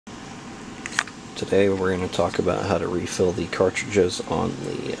Today we're going to talk about how to refill the cartridges on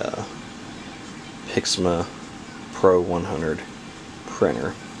the Pixma Pro-100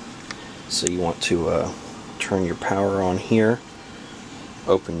 printer. So you want to turn your power on here,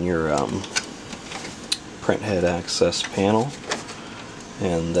 open your print head access panel,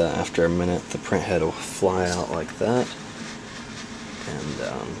 and after a minute the print head will fly out like that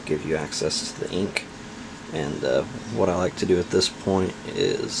and give you access to the ink. And what I like to do at this point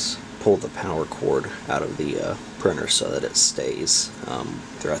is pull the power cord out of the printer so that it stays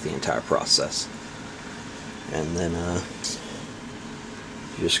throughout the entire process. And then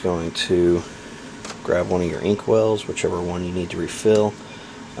you're just going to grab one of your ink wells, whichever one you need to refill.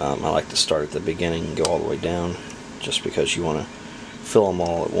 I like to start at the beginning and go all the way down, just because you want to fill them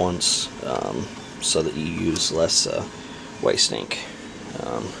all at once so that you use less waste ink.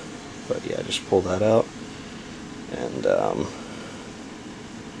 But yeah, just pull that out, and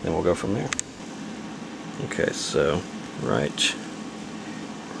then we'll go from there. Okay, so right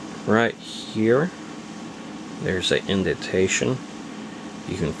here, there's an indentation.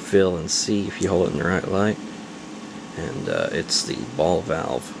 You can feel and see if you hold it in the right light, and it's the ball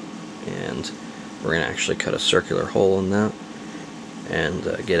valve, and we're going to actually cut a circular hole in that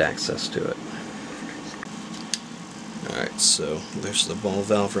and get access to it. Alright, so there's the ball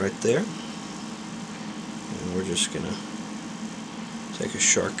valve right there, and we're just going to take a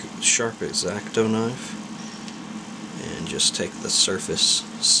sharp X-Acto knife and just take the surface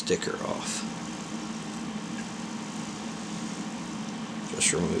sticker off.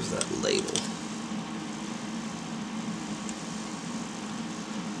 Just remove that label.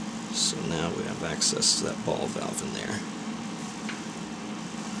 So now we have access to that ball valve in there.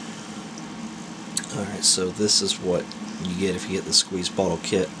 Alright, so this is what you get if you get the squeeze bottle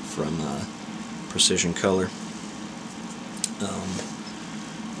kit from Precision Color.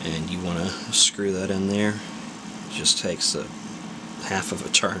 And you want to screw that in there. It just takes a half of a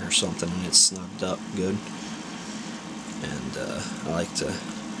turn or something and it's snugged up good. And I like to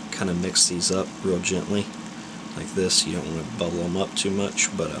kind of mix these up real gently like this. You don't want to bubble them up too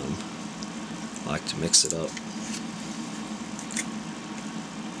much, but I like to mix it up.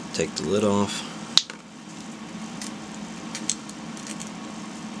 Take the lid off.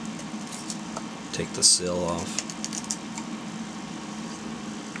 Take the seal off.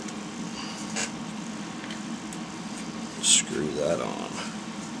 Screw that on.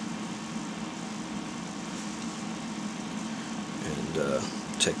 And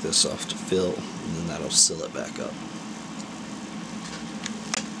take this off to fill, and then that'll seal it back up.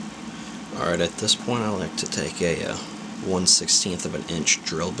 Alright, at this point I like to take a 1/16 of an inch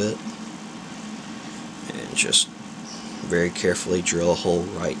drill bit and just very carefully drill a hole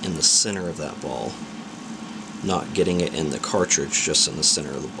right in the center of that ball, not getting it in the cartridge, just in the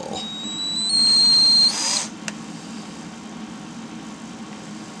center of the ball.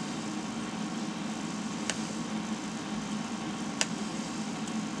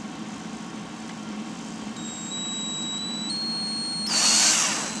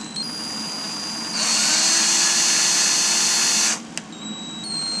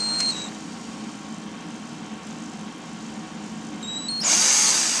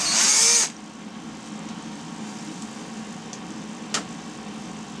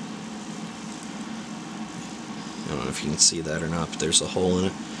 I don't know if you can see that or not, but there's a hole in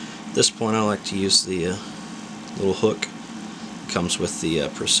it. At this point I like to use the little hook. It comes with the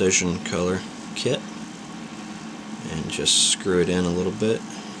Precision Color kit, and just screw it in a little bit.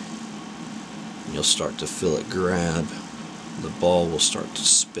 And you'll start to feel it grab. The ball will start to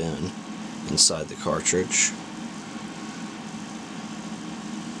spin inside the cartridge.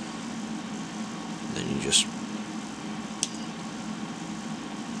 Then you just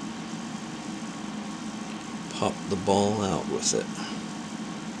pop the ball out with it.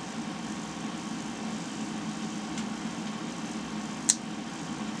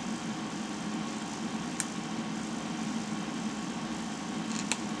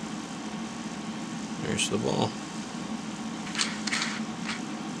 There's the ball.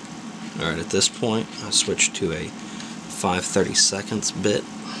 Alright, at this point I switch to a 5/32 bit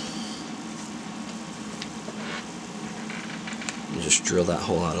and just drill that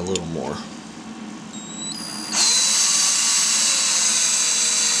hole out a little more.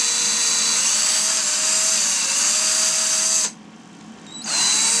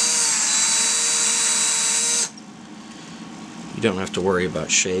 You don't have to worry about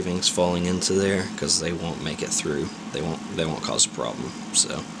shavings falling into there, because they won't make it through. They won't cause a problem.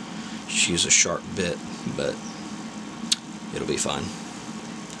 So just use a sharp bit, but it'll be fine.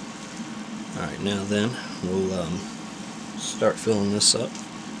 Alright, now then we'll start filling this up.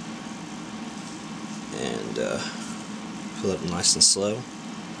 and fill it up nice and slow.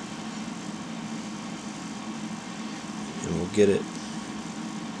 And we'll get it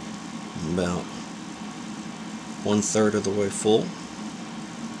about 1/3 of the way full.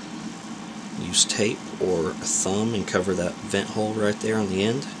 Use tape or a thumb and cover that vent hole right there on the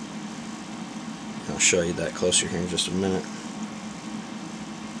end. I'll show you that closer here in just a minute.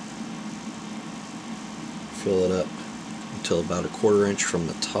 Fill it up until about 1/4 inch from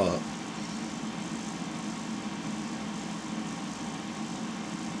the top.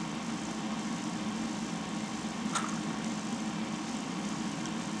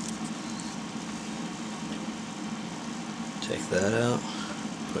 Take that out,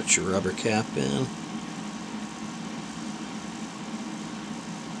 put your rubber cap in,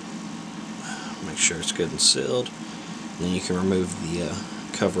 make sure it's good and sealed, and then you can remove the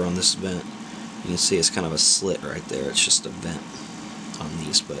cover on this vent. You can see it's kind of a slit right there. It's just a vent on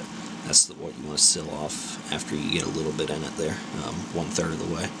these, but that's what you want to seal off after you get a little bit in it there, 1/3 of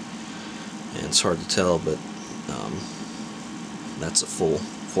the way. And it's hard to tell, but that's a full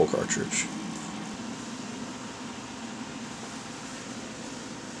cartridge.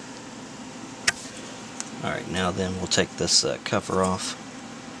 Alright, now then we'll take this cover off.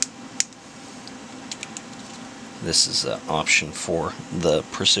 This is an option for the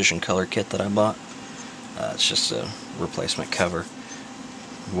Precision Color kit that I bought. It's just a replacement cover.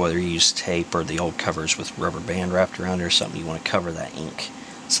 Whether you use tape or the old covers with rubber band wrapped around it or something, you want to cover that ink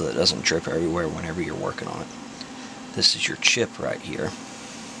so that it doesn't drip everywhere whenever you're working on it. This is your chip right here.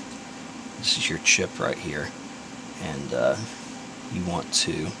 This is your chip right here. And you want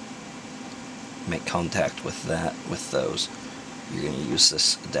to make contact with that, with those. You're going to use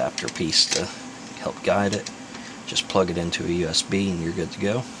this adapter piece to help guide it. Just plug it into a USB and you're good to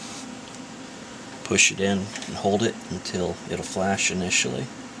go. Push it in and hold it until it'll flash initially,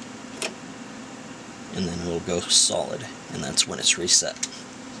 and then it'll go solid, and that's when it's reset.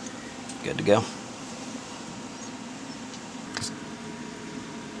 Good to go.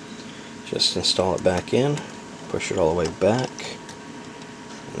 Just install it back in, push it all the way back,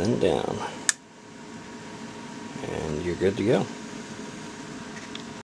 and then down. And you're good to go.